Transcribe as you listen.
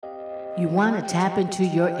You want to tap into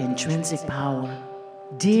your intrinsic power.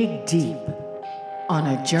 Dig deep. On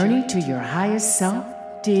a journey to your highest self,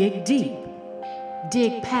 dig deep.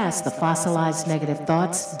 Dig past the fossilized negative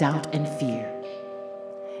thoughts, doubt, and fear.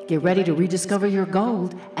 Get ready to rediscover your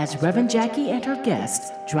gold as Reverend Jackie and her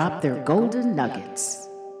guests drop their golden nuggets.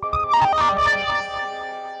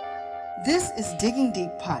 This is Digging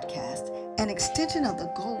Deep Podcast, an extension of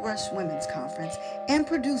the Gold Rush Women's Conference and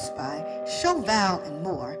produced by Chauvel and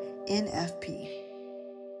More, NFP.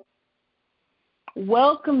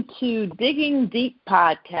 Welcome to Digging Deep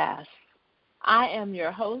Podcast. I am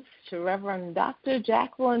your host, Reverend Dr.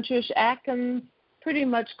 Jacqueline Trish Atkins, pretty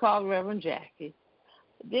much called Reverend Jackie.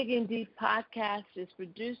 Digging Deep Podcast is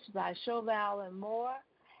produced by Chauvel and More,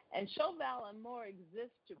 and Chauvel and More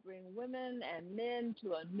exists to bring women and men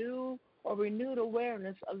to a new or renewed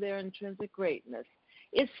awareness of their intrinsic greatness.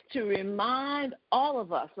 It's to remind all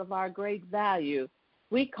of us of our great value.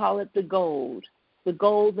 We call it the gold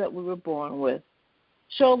that we were born with.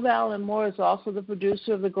 Chauvel and More is also the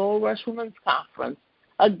producer of the Gold Rush Women's Conference.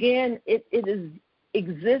 Again, it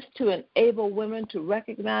exists to enable women to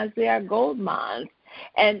recognize they are gold mines,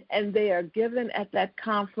 and they are given at that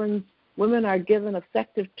conference, women are given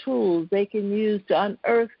effective tools they can use to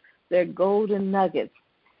unearth their golden nuggets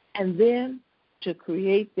and then to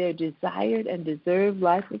create their desired and deserved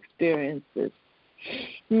life experiences.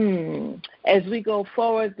 As we go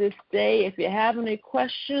forward this day, if you have any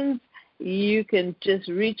questions, you can just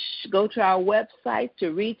go to our website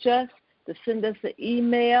to reach us, to send us an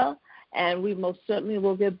email, and we most certainly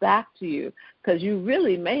will get back to you because you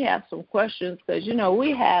really may have some questions because,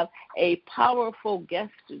 we have a powerful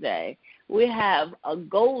guest today. We have a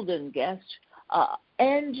golden guest,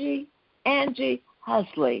 Angie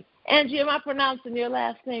Husley. Angie, am I pronouncing your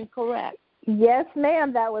last name correct? Yes,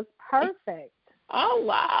 ma'am. That was perfect. Oh,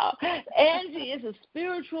 wow. Angie is a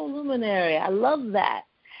spiritual luminary. I love that.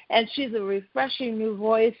 And she's a refreshing new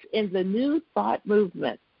voice in the New Thought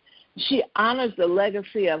movement. She honors the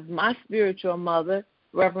legacy of my spiritual mother,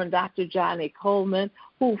 Reverend Dr. Johnny Coleman,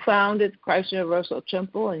 who founded Christ Universal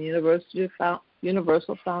Temple and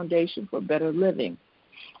Universal Foundation for Better Living.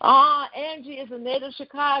 Angie is a native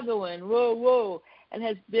Chicagoan, and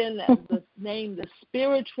has been named the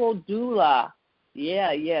spiritual doula.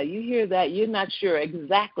 Yeah, you hear that. You're not sure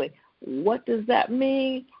exactly what does that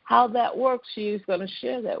mean, how that works. She's going to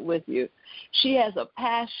share that with you. She has a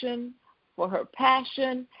passion for her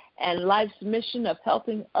passion and life's mission of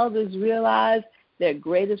helping others realize their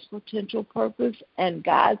greatest potential purpose and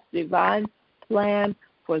God's divine plan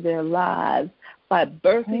for their lives by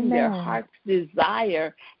birthing their heart's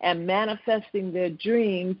desire and manifesting their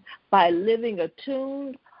dreams by living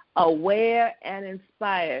attuned, aware, and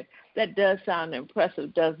inspired. That does sound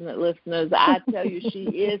impressive, doesn't it, listeners? I tell you, she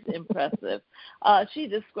is impressive. She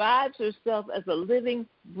describes herself as a living,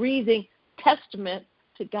 breathing testament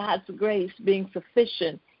to God's grace being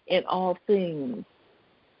sufficient in all things.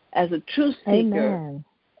 As a truth seeker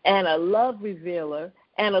and a love revealer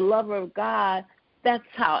and a lover of God, that's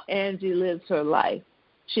how Angie lives her life.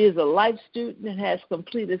 She is a life student and has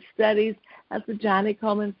completed studies at the Johnny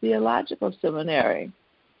Coleman Theological Seminary.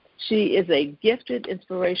 She is a gifted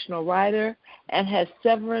inspirational writer and has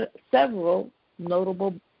several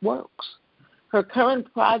notable works. Her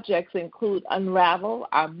current projects include Unravel.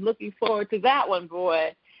 I'm looking forward to that one,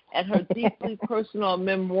 boy. And her deeply personal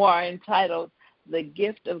memoir entitled The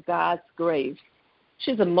Gift of God's Grace.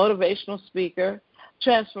 She's a motivational speaker,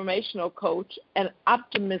 transformational coach, and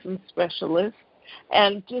optimism specialist,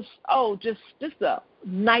 and just a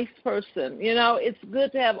nice person. It's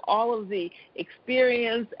good to have all of the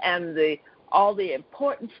experience and all the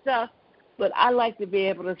important stuff, but I like to be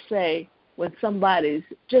able to say when somebody's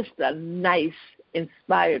just a nice,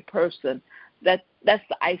 inspired person, that's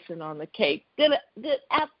the icing on the cake. Good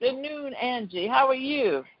afternoon, Angie. How are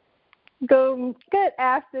you? Good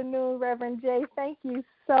afternoon, Reverend J. Thank you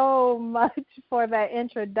so much for that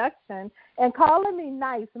introduction. And calling me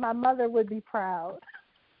nice, my mother would be proud.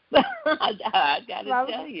 I got to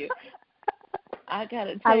tell you. I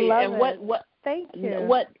love and it. what Thank you.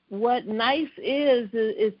 What nice is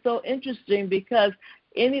so interesting because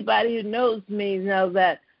anybody who knows me knows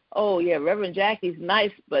that, Reverend Jackie's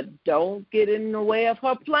nice, but don't get in the way of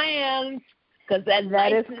her plans. Because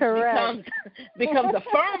that is correct. becomes a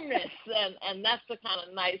firmness, and that's the kind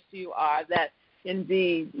of nice you are, that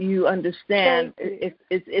indeed you understand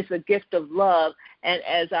it's a gift of love. And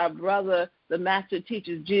as our brother, the master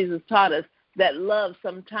teacher Jesus, taught us, that love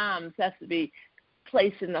sometimes has to be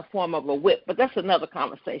placed in the form of a whip. But that's another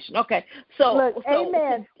conversation. Okay.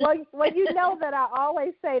 Amen. Well, you know that I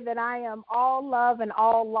always say that I am all love and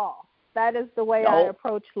all law. That is the way I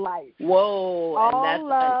approach life. Whoa, all and that's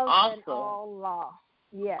love awesome. And all law.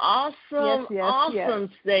 Yes. Awesome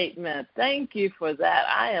statement. Thank you for that.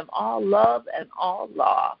 I am all love and all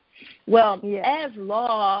law. Well, as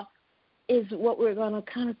law is what we're going to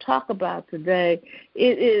kind of talk about today.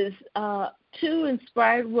 It is two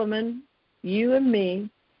inspired women, you and me,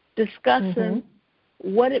 discussing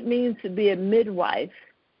what it means to be a midwife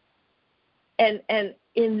and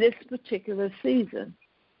in this particular season.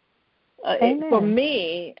 For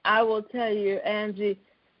me, I will tell you, Angie,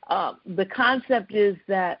 the concept is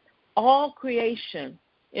that in all creation,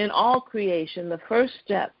 the first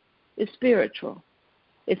step is spiritual.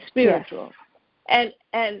 It's spiritual. Yes.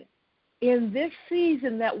 And in this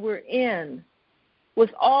season that we're in,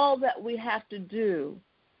 with all that we have to do,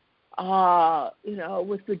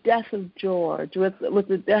 with the death of George, with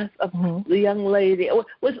the death of the young lady,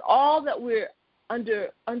 with all that we're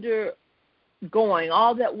undergoing,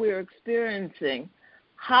 all that we're experiencing,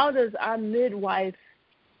 how does our midwife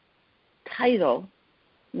title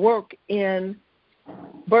work in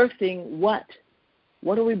birthing what?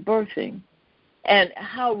 What are we birthing? And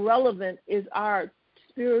how relevant is our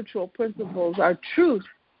spiritual principles, our truth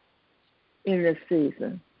in this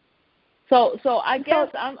season? So I guess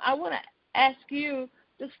I want to ask you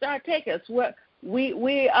to start taking us.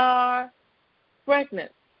 We are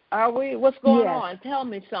pregnant. Are we? What's going on? Tell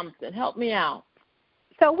me something. Help me out.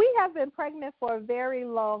 So we have been pregnant for a very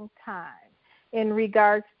long time in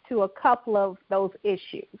regards to a couple of those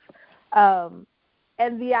issues. And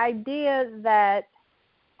the idea that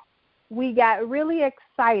we got really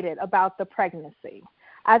excited about the pregnancy.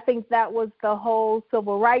 I think that was the whole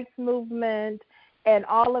civil rights movement and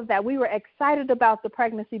all of that. We were excited about the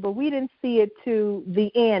pregnancy, but we didn't see it to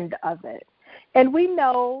the end of it. And we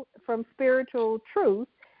know from spiritual truth,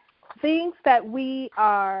 things that we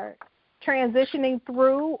are transitioning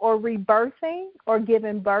through or rebirthing or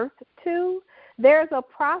giving birth to, there's a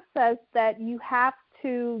process that you have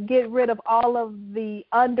to get rid of all of the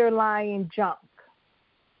underlying junk,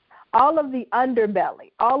 all of the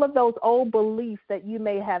underbelly, all of those old beliefs that you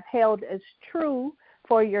may have held as true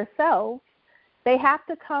for yourself. They have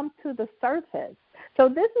to come to the surface. So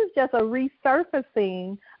this is just a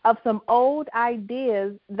resurfacing of some old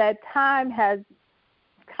ideas that time has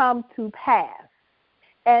come to pass.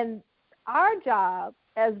 And our job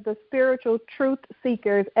as the spiritual truth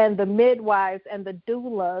seekers and the midwives and the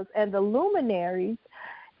doulas and the luminaries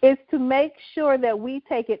is to make sure that we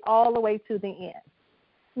take it all the way to the end.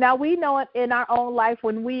 Now, we know it in our own life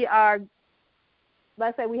when we are,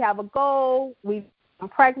 let's say we have a goal, we're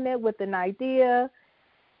pregnant with an idea,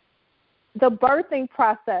 the birthing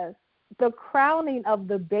process, the crowning of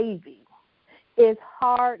the baby is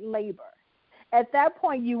hard labor. At that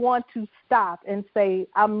point, you want to stop and say,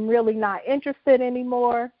 I'm really not interested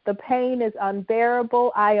anymore. The pain is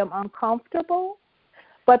unbearable. I am uncomfortable.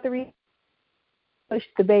 But the reason push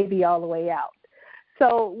the baby all the way out.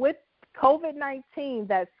 So with COVID-19,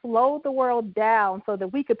 that slowed the world down so that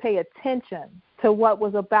we could pay attention to what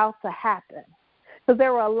was about to happen. Because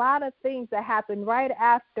there were a lot of things that happened right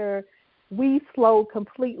after we slowed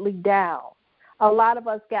completely down. A lot of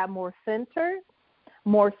us got more centered,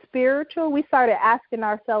 more spiritual. We started asking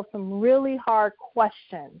ourselves some really hard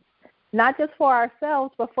questions, not just for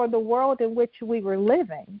ourselves, but for the world in which we were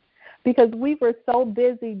living, because we were so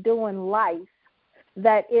busy doing life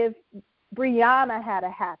that if Breonna had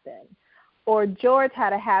happened or George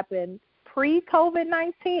had happened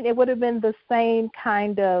pre-COVID-19, it would have been the same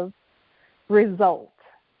kind of result,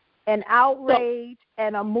 an outrage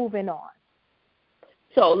and a moving on.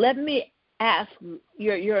 So let me ask,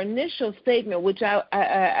 your initial statement, which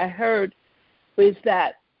I heard, is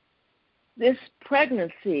that this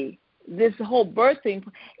pregnancy, this whole birthing,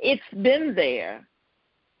 it's been there.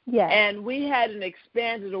 Yes. And we had an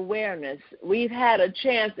expanded awareness. We've had a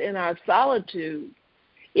chance in our solitude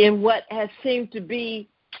in what has seemed to be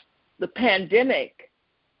the pandemic,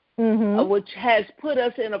 which has put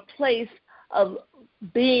us in a place of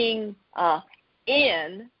being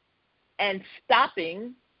in and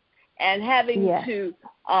stopping and having to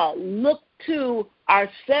look to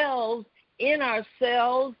ourselves, in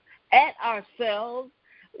ourselves, at ourselves.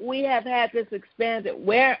 We have had this expanded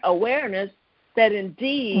awareness that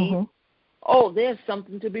indeed, there's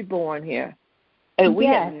something to be born here. And we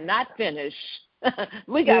have not finished.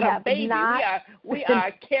 we got a baby. We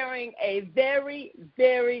are carrying a very,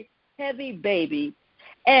 very heavy baby.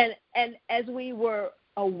 And as we were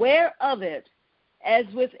aware of it, as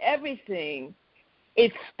with everything,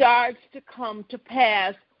 it starts to come to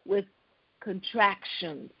pass with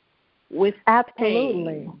contractions, with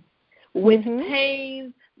pain, with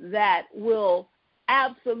pain that will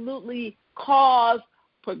absolutely cause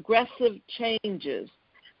progressive changes.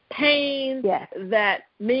 Pain, that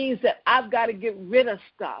means that I've got to get rid of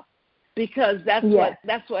stuff because that's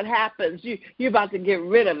what happens. You're about to get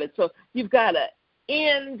rid of it. So you've got to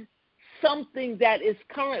end something that is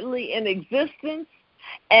currently in existence,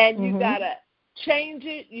 and you got to change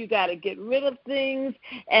it. You got to get rid of things,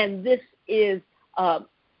 and this is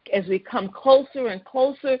as we come closer and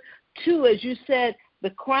closer to, as you said, the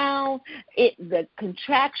crown. The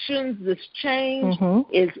contractions, this change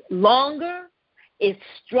is longer, it's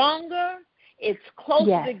stronger, it's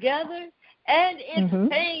closer together, and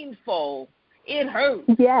it's painful. It hurts.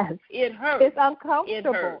 Yes. It hurts. It's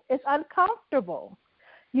uncomfortable. It's uncomfortable.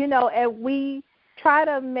 And we try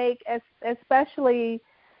to make, especially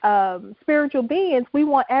spiritual beings, we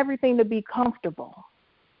want everything to be comfortable.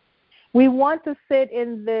 We want to sit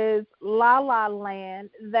in this la-la land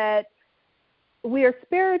that we are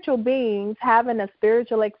spiritual beings having a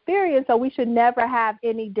spiritual experience, so we should never have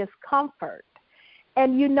any discomfort.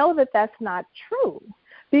 And you know that that's not true,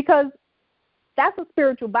 because that's a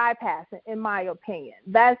spiritual bypass, in my opinion.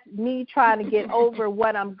 That's me trying to get over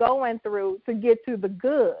what I'm going through to get to the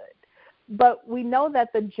good. But we know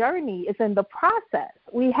that the journey is in the process.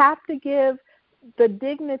 We have to give the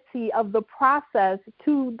dignity of the process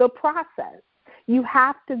to the process. You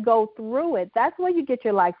have to go through it. That's where you get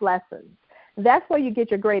your life lessons. That's where you get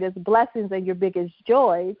your greatest blessings and your biggest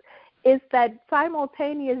joys. It's that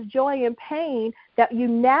simultaneous joy and pain that you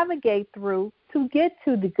navigate through to get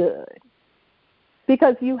to the good.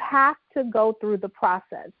 Because you have to go through the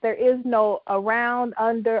process. There is no around,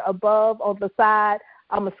 under, above, on the side,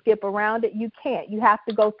 I'm going to skip around it. You can't. You have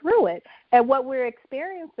to go through it. And what we're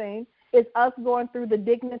experiencing is us going through the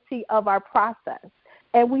dignity of our process.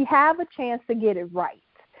 And we have a chance to get it right.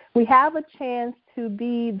 We have a chance to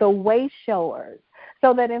be the way showers,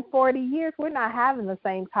 so that in 40 years we're not having the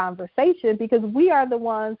same conversation, because we are the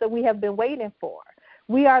ones that we have been waiting for.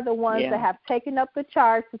 We are the ones that have taken up the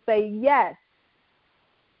charge to say, yes,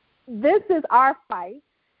 this is our fight,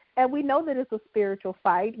 and we know that it's a spiritual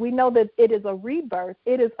fight. We know that it is a rebirth.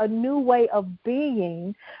 It is a new way of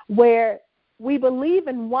being where we believe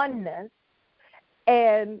in oneness,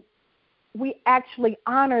 and we actually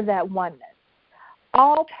honor that oneness.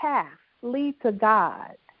 All paths lead to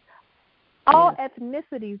God. All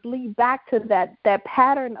ethnicities lead back to that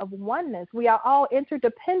pattern of oneness. We are all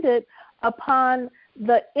interdependent upon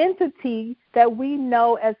the entity that we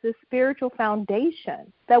know as the spiritual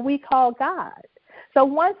foundation that we call God. So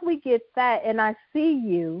once we get that, and I see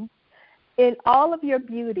you in all of your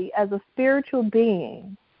beauty as a spiritual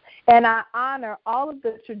being, and I honor all of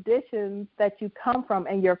the traditions that you come from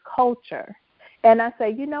and your culture, and I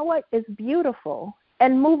say, you know what, it's beautiful,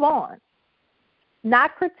 and move on.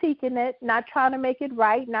 Not critiquing it, not trying to make it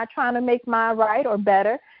right, not trying to make mine right or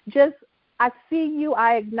better. Just, I see you,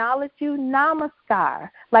 I acknowledge you, namaskar.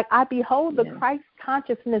 Like I behold the Christ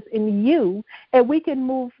consciousness in you, and we can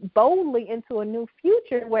move boldly into a new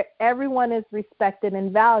future where everyone is respected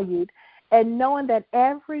and valued, and knowing that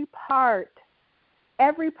every part,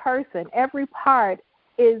 every person, every part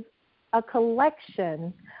is a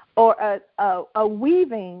collection or a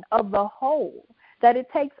weaving of the whole. That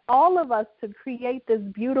it takes all of us to create this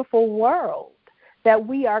beautiful world that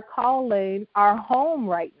we are calling our home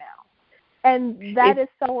right now. And that is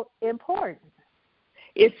so important.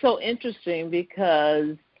 It's so interesting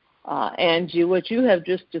because, Angie, what you have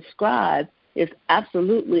just described is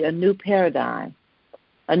absolutely a new paradigm,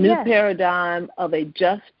 a new paradigm of a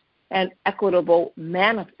just and equitable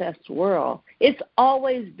manifest world. It's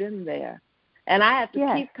always been there. And I have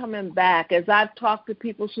to keep coming back as I've talked to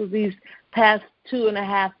people through these past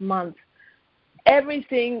 2.5 months.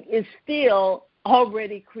 Everything is still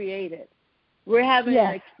already created. We're having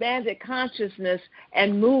an expanded consciousness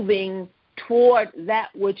and moving toward that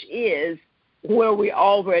which is where we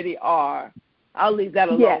already are. I'll leave that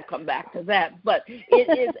alone, come back to that. But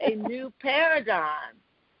it is a new paradigm.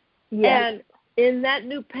 And in that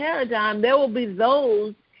new paradigm, there will be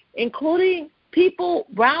those, including people,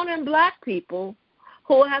 brown and black people,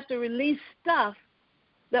 who will have to release stuff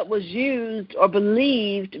that was used or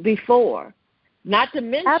believed before. Not to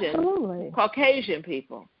mention Caucasian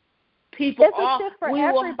people. People it's a shift for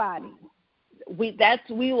everybody.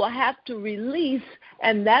 We will have to release,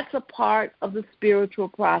 and that's a part of the spiritual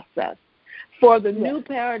process. For the new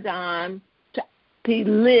paradigm to be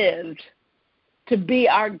lived, to be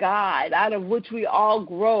our guide, out of which we all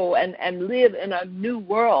grow and live in a new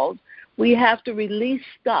world, we have to release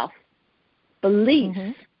stuff,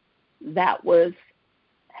 beliefs that was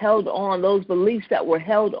held on, those beliefs that were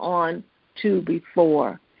held on to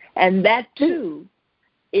before. And that, too,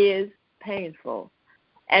 is painful.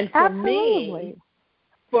 And Absolutely.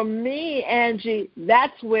 for me, Angie,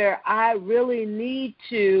 that's where I really need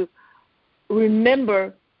to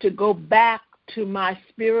remember to go back to my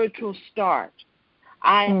spiritual start.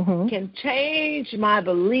 I can change my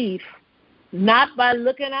belief not by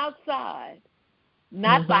looking outside,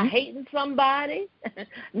 not by hating somebody,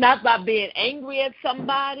 not by being angry at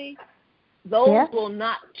somebody. Those will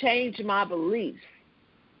not change my beliefs.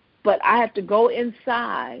 But I have to go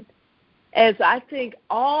inside, as I think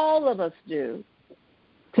all of us do,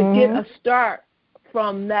 to get a start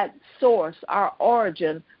from that source, our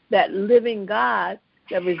origin, that living God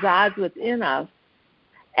that resides within us,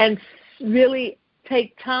 and really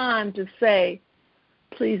take time to say,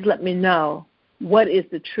 please let me know what is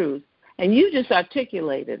the truth. And you just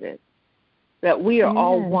articulated it, that we are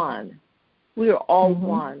all one. We are all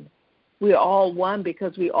one. We are all one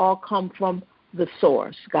because we all come from the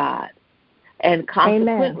source, God. And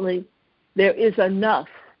consequently, there is enough.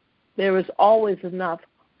 There is always enough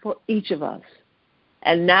for each of us.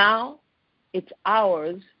 And now it's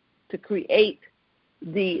ours to create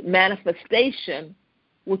the manifestation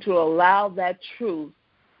which will allow that truth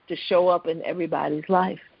to show up in everybody's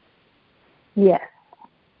life. Yes.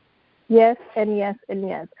 Yes, and yes, and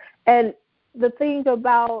yes. And the thing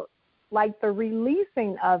about, like, the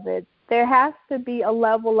releasing of it, there has to be a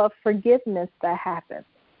level of forgiveness that happens.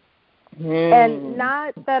 And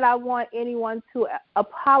not that I want anyone to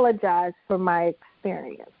apologize for my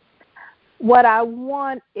experience. What I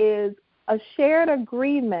want is a shared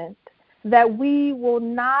agreement that we will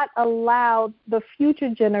not allow the future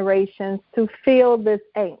generations to feel this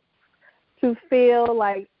angst, to feel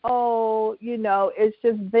like, oh, you know, it's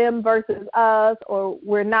just them versus us, or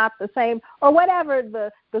we're not the same, or whatever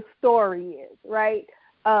the story is, right?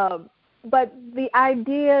 But the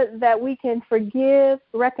idea that we can forgive,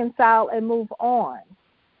 reconcile, and move on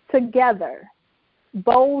together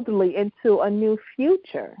boldly into a new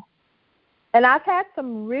future. And I've had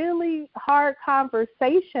some really hard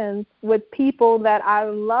conversations with people that I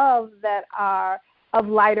love that are of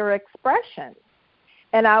lighter expression.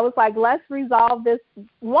 And I was like, let's resolve this,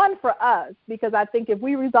 one, for us, because I think if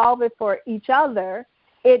we resolve it for each other,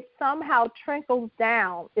 it somehow trickles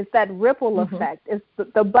down. It's that ripple effect. It's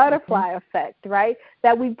the butterfly effect, right?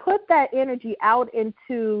 That we put that energy out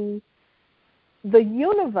into the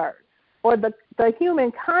universe, or the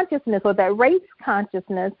human consciousness, or that race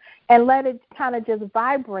consciousness, and let it kind of just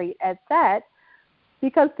vibrate at that.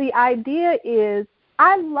 Because the idea is,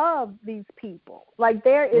 I love these people. Like,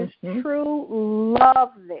 there is true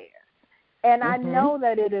love there. And I know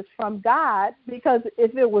that it is from God, because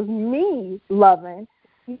if it was me loving,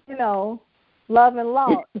 you know, love and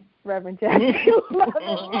law, Reverend Jackie, love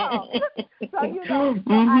and law. So, you know,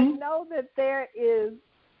 so I know that there is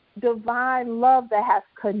divine love that has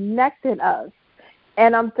connected us.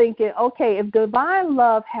 And I'm thinking, okay, if divine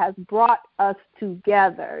love has brought us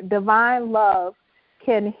together, divine love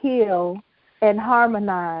can heal and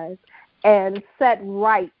harmonize and set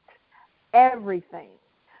right everything.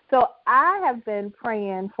 So I have been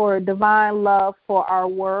praying for divine love for our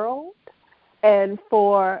world and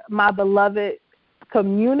for my beloved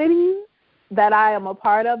community that I am a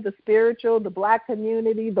part of, the spiritual, the Black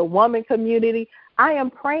community, the woman community. I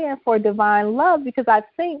am praying for divine love because I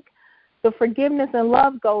think the forgiveness and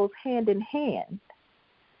love goes hand in hand.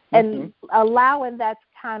 And allowing that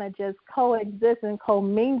to kind of just coexist and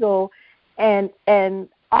commingle and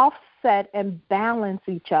offset and balance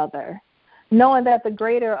each other, knowing that the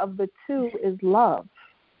greater of the two is love.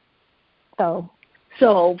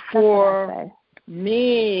 So for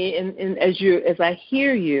me, and as I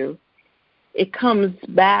hear you, it comes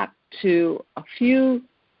back to a few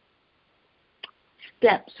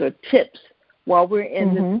steps or tips while we're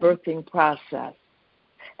in this birthing process.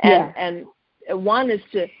 And one is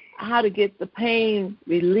how to get the pain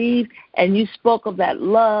relieved, and you spoke of that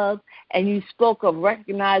love, and you spoke of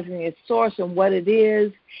recognizing its source and what it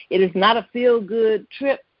is. It is not a feel-good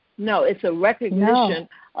trip. No, it's a recognition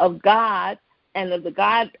of God and of the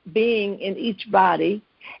God being in each body,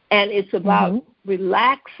 and it's about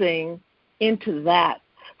relaxing into that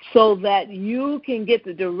so that you can get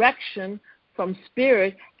the direction from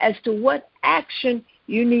Spirit as to what action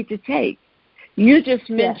you need to take. You just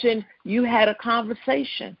mentioned you had a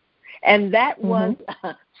conversation, and that was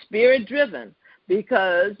Spirit-driven,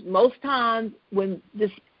 because most times when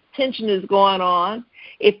this tension is going on,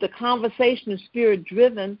 if the conversation is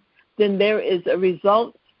Spirit-driven, then there is a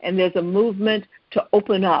result and there's a movement to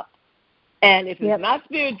open up. And if it's not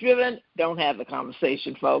Spirit-driven, don't have the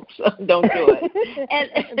conversation, folks. Don't do it. And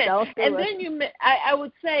then I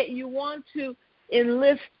would say you want to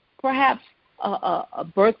enlist perhaps a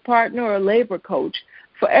birth partner or a labor coach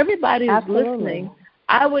For everybody who's Absolutely. listening,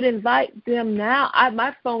 I would invite them now.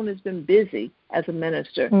 My phone has been busy as a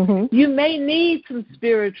minister. Mm-hmm. You may need some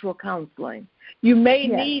spiritual counseling. You may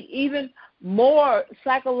need even more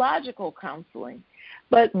psychological counseling.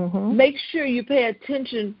 But make sure you pay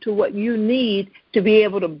attention to what you need to be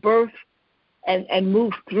able to birth and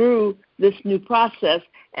move through this new process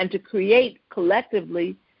and to create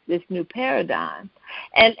collectively this new paradigm.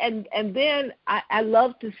 And then I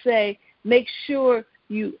love to say, make sure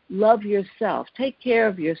you love yourself. Take care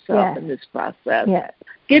of yourself in this process. Yes.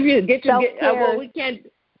 We can't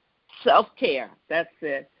self-care. That's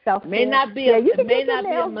it. Self-care. May not be a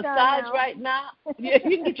massage right now. You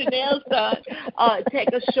can get your nails done. Take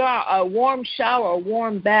a shower, a warm shower, a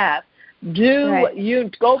warm bath.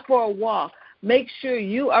 Go for a walk. Make sure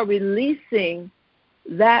you are releasing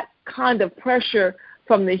that kind of pressure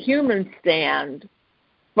from the human stand,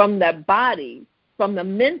 from the body, from the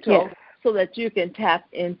mental, so that you can tap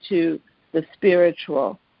into the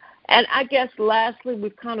spiritual. And I guess lastly,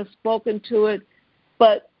 we've kind of spoken to it,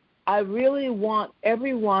 but I really want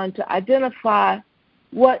everyone to identify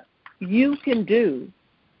what you can do,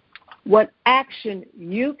 what action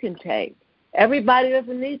you can take. Everybody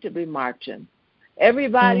doesn't need to be marching.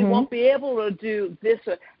 Everybody won't be able to do this.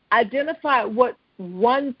 Identify what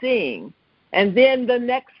one thing and then the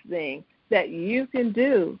next thing that you can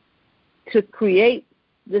do to create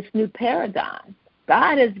this new paradigm.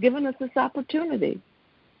 God has given us this opportunity.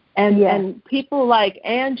 And people like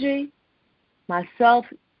Angie, myself,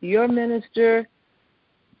 your minister,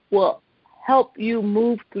 will help you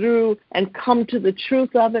move through and come to the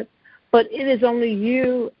truth of it. But it is only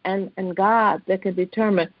you and God that can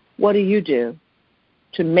determine what do you do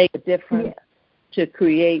to make a difference, to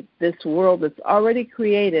create this world that's already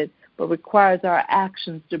created but requires our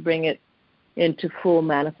actions to bring it into full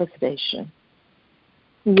manifestation.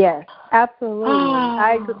 Yes, absolutely.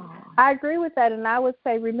 I agree with that, and I would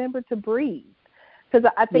say remember to breathe,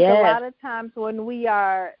 because I think a lot of times when we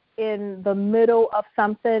are in the middle of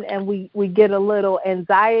something and we get a little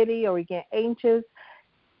anxiety or we get anxious,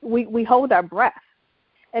 we hold our breath.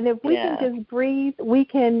 And if we can just breathe, we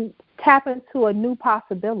can tap into a new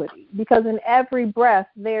possibility, because in every breath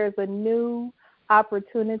there's a new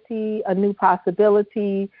opportunity, a new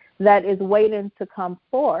possibility that is waiting to come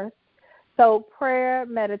forth. So prayer,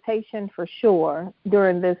 meditation for sure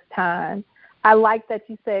during this time. I like that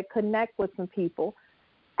you said connect with some people.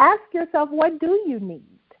 Ask yourself, what do you need?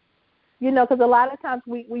 Because a lot of times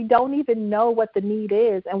we don't even know what the need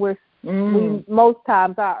is, and we most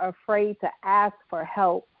times are afraid to ask for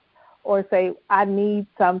help or say, I need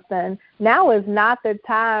something. Now is not the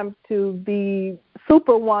time to be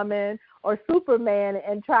Superwoman or Superman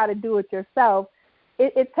and try to do it yourself.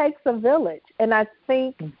 It takes a village, and I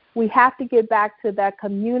think we have to get back to that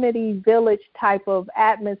community village type of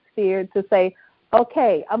atmosphere to say,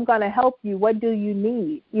 okay, I'm going to help you. What do you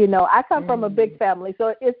need? I come from a big family,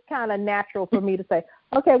 so it's kind of natural for me to say,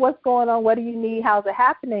 okay, what's going on? What do you need? How's it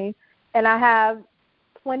happening? And I have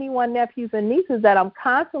 21 nephews and nieces that I'm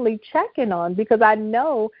constantly checking on, because I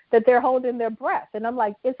know that they're holding their breath. And I'm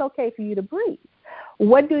like, it's okay for you to breathe.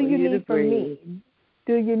 What do you need from me?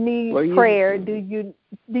 Do you need prayer? Do you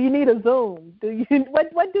need a Zoom?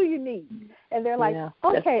 What do you need? And they're like,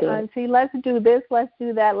 okay, Auntie, let's do this, let's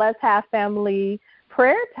do that, let's have family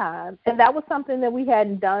prayer time. And that was something that we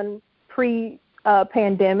hadn't done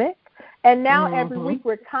pre-pandemic. And now every week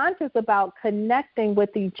we're conscious about connecting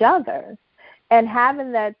with each other and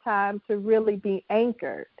having that time to really be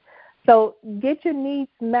anchored. So get your needs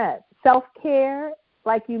met. Self-care,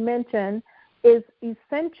 like you mentioned, is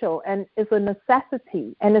essential and is a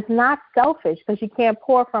necessity, and it's not selfish, because you can't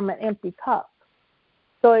pour from an empty cup.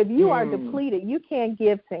 So if you are depleted, you can't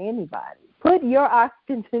give to anybody. Put your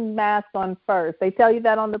oxygen mask on first. They tell you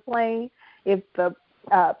that on the plane. If the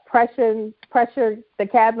the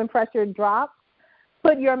cabin pressure drops,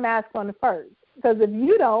 put your mask on first. Because if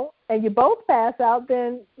you don't and you both pass out,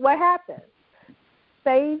 then what happens?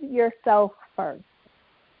 Save yourself first.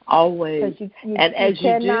 Always. You and as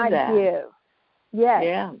you do that, give. Yes.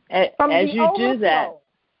 Yeah. As you do that,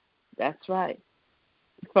 that's right.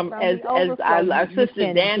 As our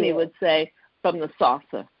sister Danny would say, from the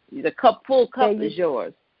saucer. The full cup is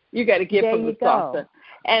yours. You got to give from the saucer.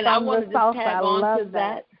 And I want to just tag on to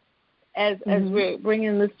that as we're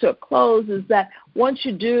bringing this to a close, is that once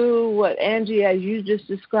you do what Angie, as you just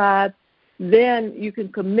described, then you can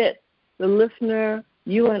commit. The listener,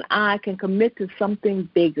 you and I can commit to something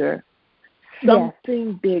bigger.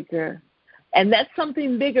 Something bigger. And that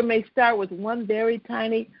something bigger may start with one very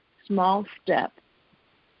tiny, small step.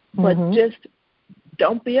 But just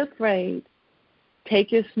don't be afraid.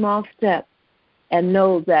 Take your small step and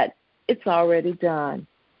know that it's already done.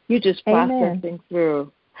 You're just processing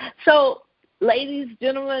through. So, ladies,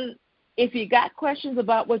 gentlemen, if you got questions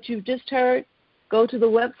about what you've just heard, go to the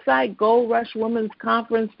website,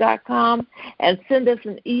 goldrushwomensconference.com, and send us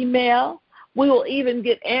an email. We will even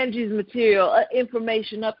get Angie's material,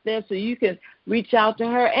 information up there so you can reach out to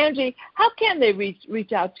her. Angie, how can they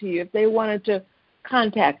reach out to you if they wanted to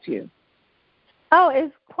contact you? Oh,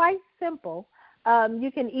 it's quite simple.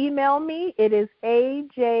 You can email me. It is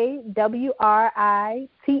AJWRITES,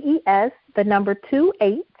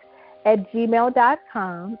 28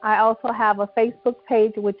 @gmail.com. I also have a Facebook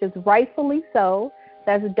page, which is Rightfully So.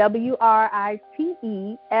 That's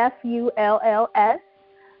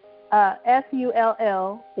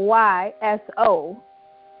WRITEFULLYSO,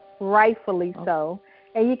 Rightfully So.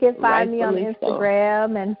 And you can find me on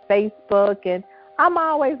Instagram and Facebook, and I'm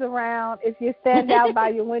always around. If you stand out by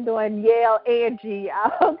your window and yell, Angie,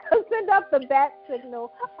 I'll send up the bat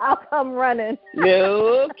signal. I'll come running.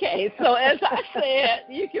 Okay. So as I said,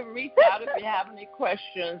 you can reach out if you have any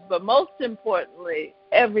questions. But most importantly,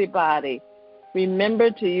 everybody,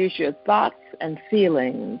 remember to use your thoughts and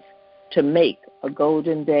feelings to make a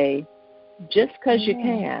golden day just because you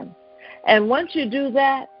can. And once you do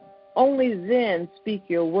that, only then speak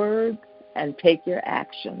your words and take your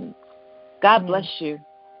actions. God bless you.